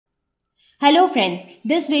Hello friends,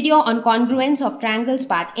 this video on congruence of triangles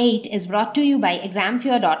part 8 is brought to you by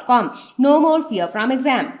examfear.com. No more fear from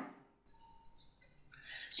exam.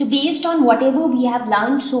 So based on whatever we have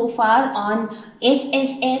learned so far on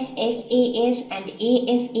SSS, SAS and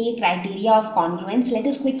ASA criteria of congruence, let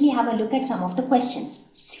us quickly have a look at some of the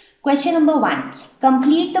questions. Question number 1.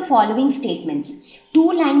 Complete the following statements.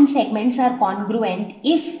 Two line segments are congruent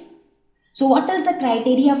if... So what is the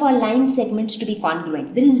criteria for line segments to be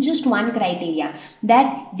congruent? There is just one criteria,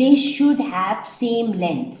 that they should have same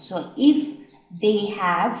length. So if they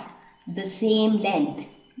have the same length,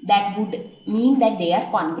 that would mean that they are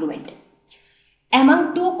congruent.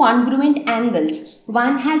 Among two congruent angles,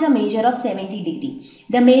 one has a measure of 70 degree.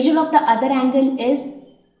 The measure of the other angle is...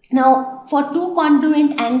 Now, for two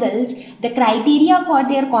congruent angles, the criteria for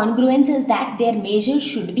their congruence is that their measures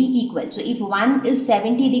should be equal. So, if one is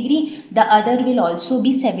 70 degree, the other will also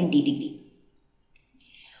be 70 degree.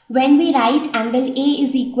 When we write angle A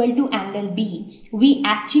is equal to angle B, we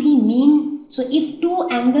actually mean, so if two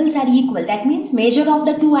angles are equal, that means measure of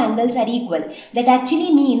the two angles are equal. That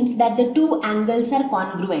actually means that the two angles are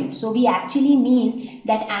congruent. So, we actually mean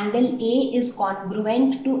that angle A is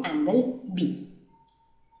congruent to angle B.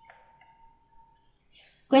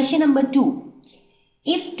 Question number 2.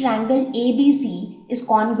 If triangle ABC is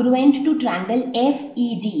congruent to triangle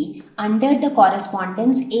FED under the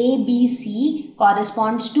correspondence ABC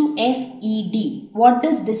corresponds to FED, what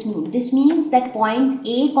does this mean? This means that point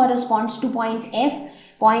A corresponds to point F,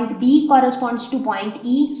 point B corresponds to point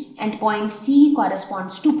E, and point C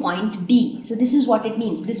corresponds to point D. So this is what it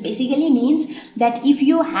means. This basically means that if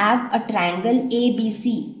you have a triangle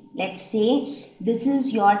ABC, let's say this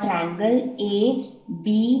is your triangle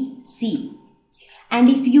ABC, and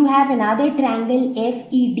if you have another triangle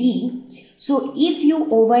FED, so if you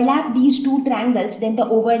overlap these two triangles, then the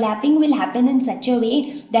overlapping will happen in such a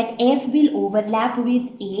way that F will overlap with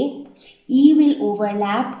A, E will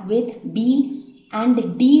overlap with B,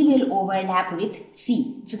 and D will overlap with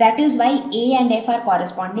C. So that is why A and F are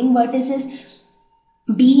corresponding vertices,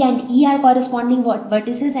 B and E are corresponding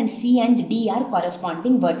vertices, and C and D are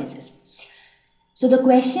corresponding vertices. So the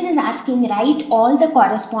question is asking, write all the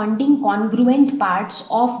corresponding congruent parts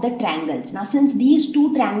of the triangles. Now since these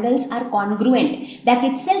two triangles are congruent, that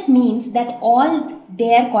itself means that all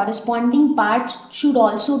their corresponding parts should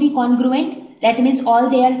also be congruent. That means all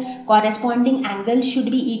their corresponding angles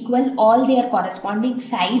should be equal, all their corresponding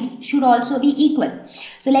sides should also be equal.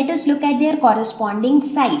 So let us look at their corresponding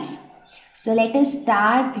sides. So let us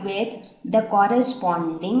start with the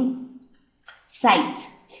corresponding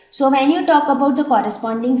sides. So when you talk about the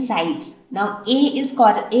corresponding sides, now A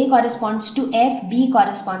corresponds to F, B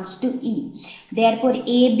corresponds to E. Therefore,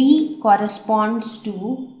 AB corresponds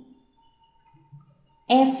to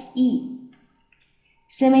FE.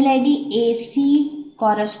 Similarly, AC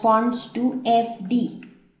corresponds to FD.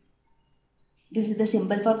 This is the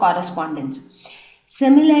symbol for correspondence.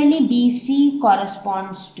 Similarly, BC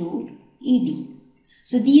corresponds to ED.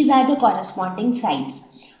 So these are the corresponding sides.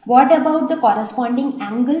 What about the corresponding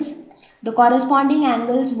angles? The corresponding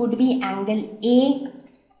angles would be angle A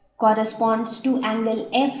corresponds to angle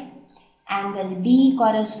F, angle B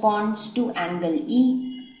corresponds to angle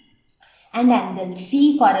E, and angle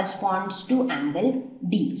C corresponds to angle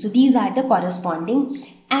D. So these are the corresponding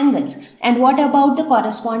angles. And what about the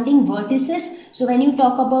corresponding vertices? So when you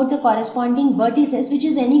talk about the corresponding vertices, which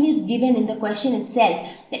is anyways given in the question itself,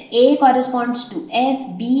 that A corresponds to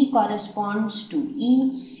F, B corresponds to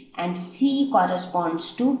E, and C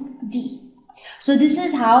corresponds to D. So this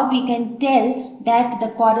is how we can tell that the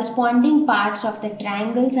corresponding parts of the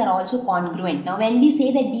triangles are also congruent. Now when we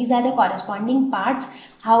say that these are the corresponding parts,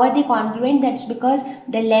 how are they congruent? That's because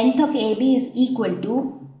the length of AB is equal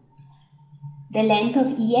to the length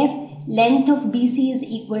of EF, length of BC is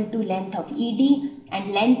equal to length of ED,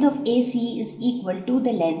 and length of AC is equal to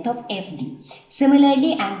the length of FD.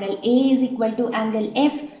 Similarly, angle A is equal to angle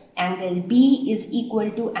F, angle B is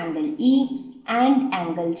equal to angle E, and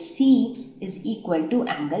angle C is equal to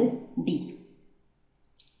angle D.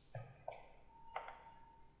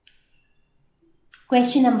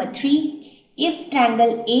 Question number 3. If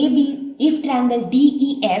triangle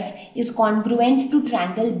DEF is congruent to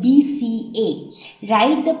triangle BCA,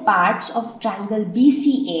 write the parts of triangle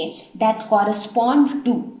BCA that correspond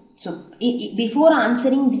to. So before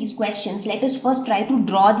answering these questions, let us first try to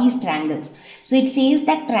draw these triangles. So it says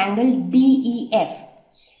that triangle DEF.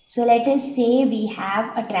 So let us say we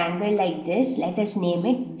have a triangle like this. Let us name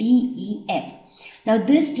it DEF. Now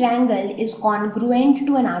this triangle is congruent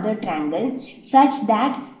to another triangle such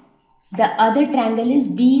that the other triangle is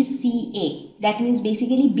BCA. That means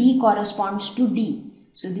basically B corresponds to D.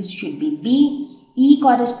 So this should be B.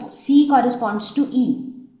 C corresponds to E.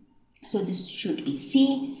 So this should be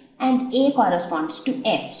C, and A corresponds to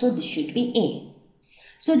F. So this should be A.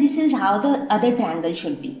 So this is how the other triangle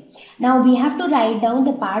should be. Now we have to write down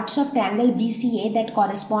the parts of triangle BCA that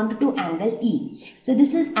correspond to angle E. So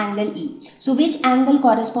this is angle E. So which angle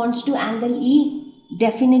corresponds to angle E?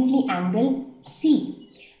 Definitely angle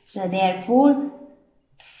C. So therefore,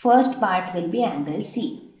 first part will be angle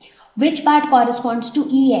C. Which part corresponds to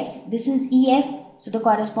EF? This is EF. So the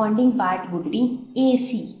corresponding part would be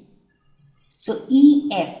AC. So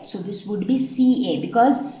EF, so this would be CA,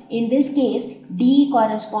 because in this case D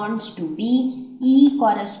corresponds to B, E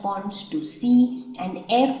corresponds to C, and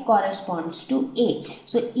F corresponds to A.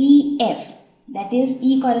 So EF, that is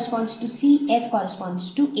E corresponds to C, F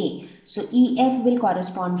corresponds to A. So EF will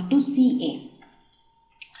correspond to CA.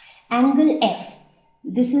 Angle F,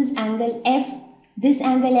 this is angle F. This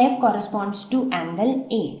angle F corresponds to angle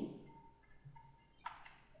A.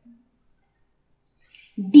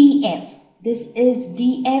 DF, this is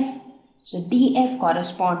DF, so DF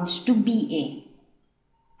corresponds to BA.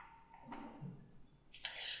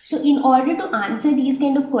 So in order to answer these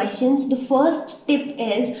kind of questions, the first tip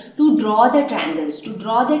is to draw the triangles. To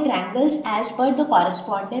draw the triangles as per the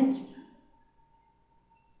correspondence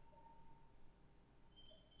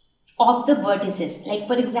of the vertices. Like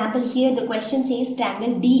for example, here the question says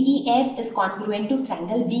triangle DEF is congruent to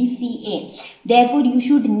triangle BCA. Therefore, you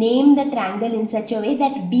should name the triangle in such a way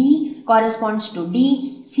that B corresponds to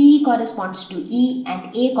D, C corresponds to E,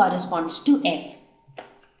 and A corresponds to F.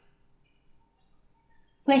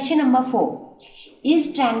 Question number 4.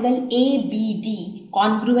 Is triangle ABD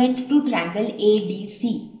congruent to triangle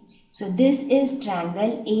ABC? So this is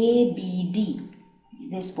triangle ABD,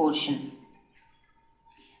 this portion.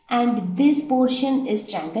 And this portion is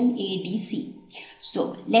triangle ADC.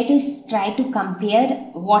 So let us try to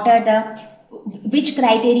compare which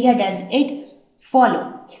criteria does it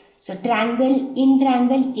follow. So in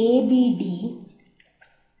triangle ABD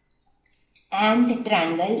and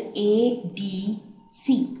triangle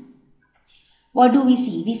ADC, what do we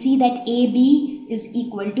see? We see that AB is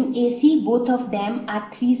equal to AC. Both of them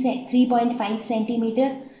are 3.5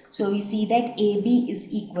 centimeter. So we see that AB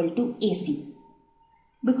is equal to AC,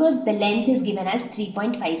 because the length is given as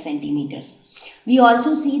 3.5 centimeters. We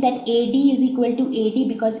also see that AD is equal to AD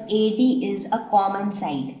because AD is a common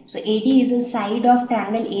side. So AD is a side of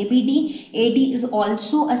triangle ABD. AD is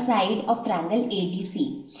also a side of triangle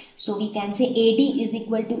ADC. So we can say AD is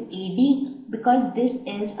equal to AD because this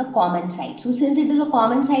is a common side. So since it is a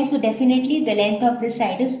common side, so definitely the length of this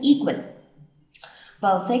side is equal.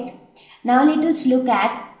 Perfect. Now let us look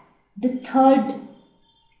at the third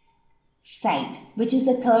side, which is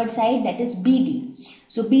the third side, that is BD.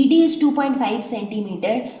 So BD is 2.5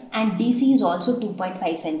 centimeter and DC is also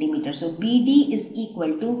 2.5 centimeter. So BD is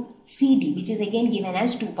equal to CD, which is again given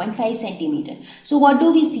as 2.5 centimeter. So what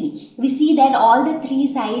do we see? We see that all the three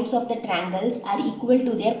sides of the triangles are equal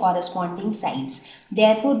to their corresponding sides.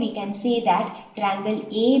 Therefore, we can say that triangle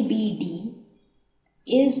ABD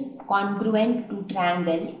is congruent to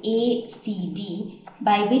triangle ACD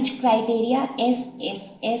by which criteria?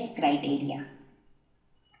 SSS criteria.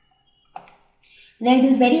 Now it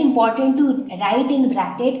is very important to write in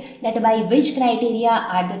bracket that by which criteria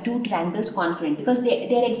are the two triangles congruent, because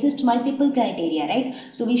there exist multiple criteria, right?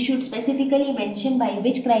 So we should specifically mention by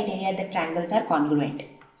which criteria the triangles are congruent.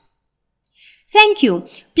 Thank you.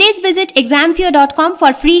 Please visit examfear.com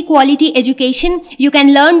for free quality education. You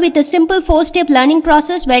can learn with a simple 4-step learning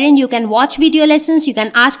process wherein you can watch video lessons, you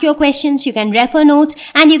can ask your questions, you can refer notes,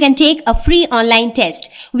 and you can take a free online test.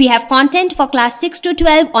 We have content for class 6 to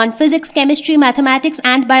 12 on physics, chemistry, mathematics,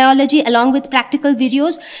 and biology along with practical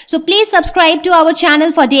videos. So please subscribe to our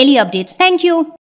channel for daily updates. Thank you.